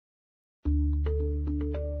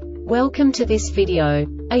Welcome to this video.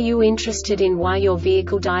 Are you interested in why your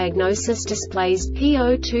vehicle diagnosis displays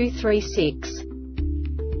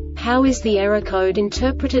P0236? How is the error code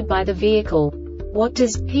interpreted by the vehicle? What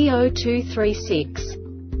does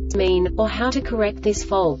P0236 mean, or how to correct this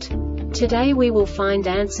fault? Today we will find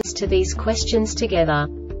answers to these questions together.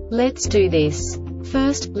 Let's do this.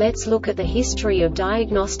 First, let's look at the history of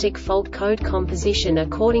diagnostic fault code composition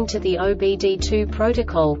according to the OBD2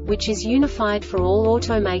 protocol, which is unified for all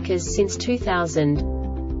automakers since 2000.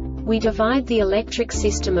 We divide the electric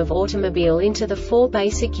system of automobile into the four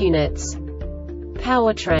basic units: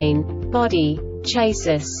 powertrain, body,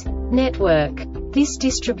 chassis, network. This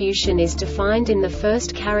distribution is defined in the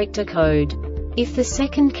first character code. If the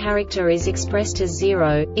second character is expressed as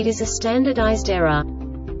 0, it is a standardized error.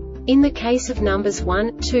 In the case of numbers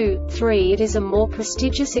 1, 2, 3, it is a more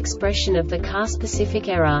prestigious expression of the car-specific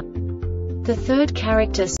error. The third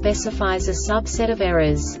character specifies a subset of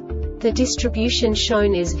errors. The distribution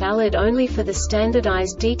shown is valid only for the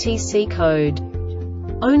standardized DTC code.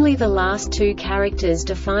 Only the last two characters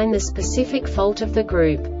define the specific fault of the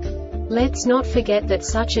group. Let's not forget that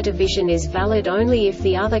such a division is valid only if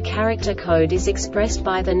the other character code is expressed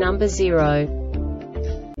by the number 0.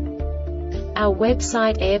 Our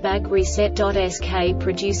website airbagreset.sk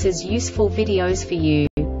produces useful videos for you.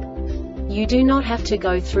 You do not have to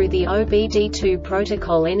go through the OBD2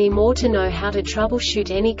 protocol anymore to know how to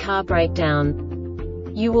troubleshoot any car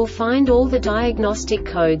breakdown. You will find all the diagnostic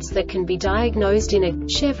codes that can be diagnosed in a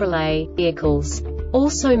Chevrolet vehicles.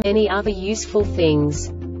 Also many other useful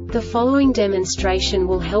things. The following demonstration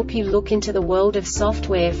will help you look into the world of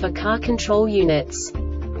software for car control units.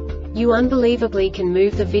 You unbelievably can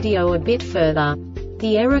move the video a bit further.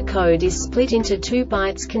 The error code is split into 2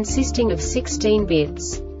 bytes consisting of 16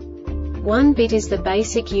 bits. 1 bit is the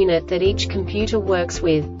basic unit that each computer works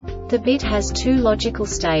with. The bit has 2 logical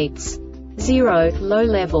states: 0, low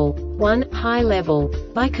level, 1, high level.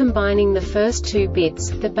 By combining the first 2 bits,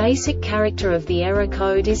 the basic character of the error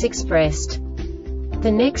code is expressed.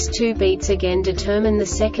 The next 2 beats again determine the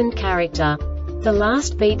second character. The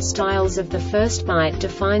last beat styles of the first byte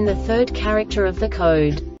define the third character of the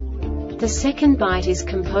code. The second byte is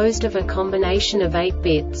composed of a combination of 8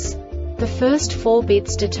 bits. The first 4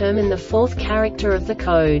 bits determine the fourth character of the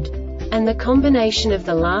code. And the combination of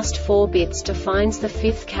the last 4 bits defines the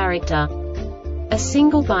fifth character. A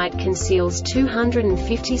single byte conceals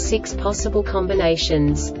 256 possible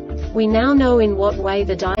combinations. We now know in what way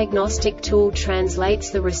the diagnostic tool translates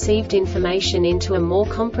the received information into a more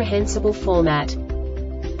comprehensible format.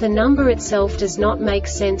 The number itself does not make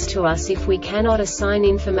sense to us if we cannot assign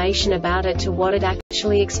information about it to what it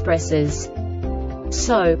actually expresses.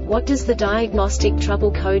 So, what does the Diagnostic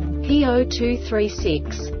Trouble Code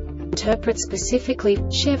P0236 interpret specifically for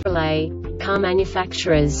Chevrolet car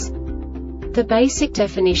manufacturers? The basic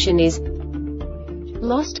definition is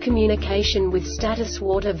lost communication with status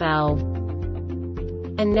water valve.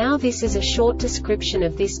 And now this is a short description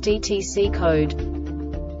of this DTC code.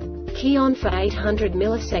 Key on for 800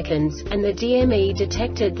 milliseconds, and the DME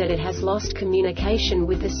detected that it has lost communication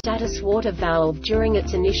with the status water valve during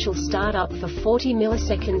its initial startup for 40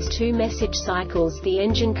 milliseconds. 2 message cycles. The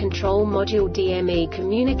engine control module DME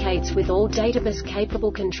communicates with all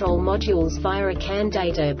databus-capable control modules via a CAN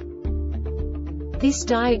datab. This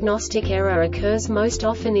diagnostic error occurs most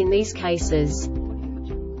often in these cases: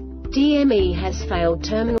 DME has failed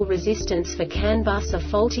terminal resistance for CAN bus, or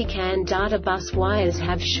faulty CAN data bus wires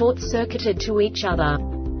have short-circuited to each other.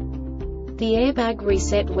 The Airbag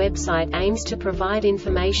Reset website aims to provide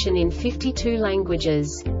information in 52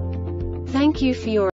 languages. Thank you for your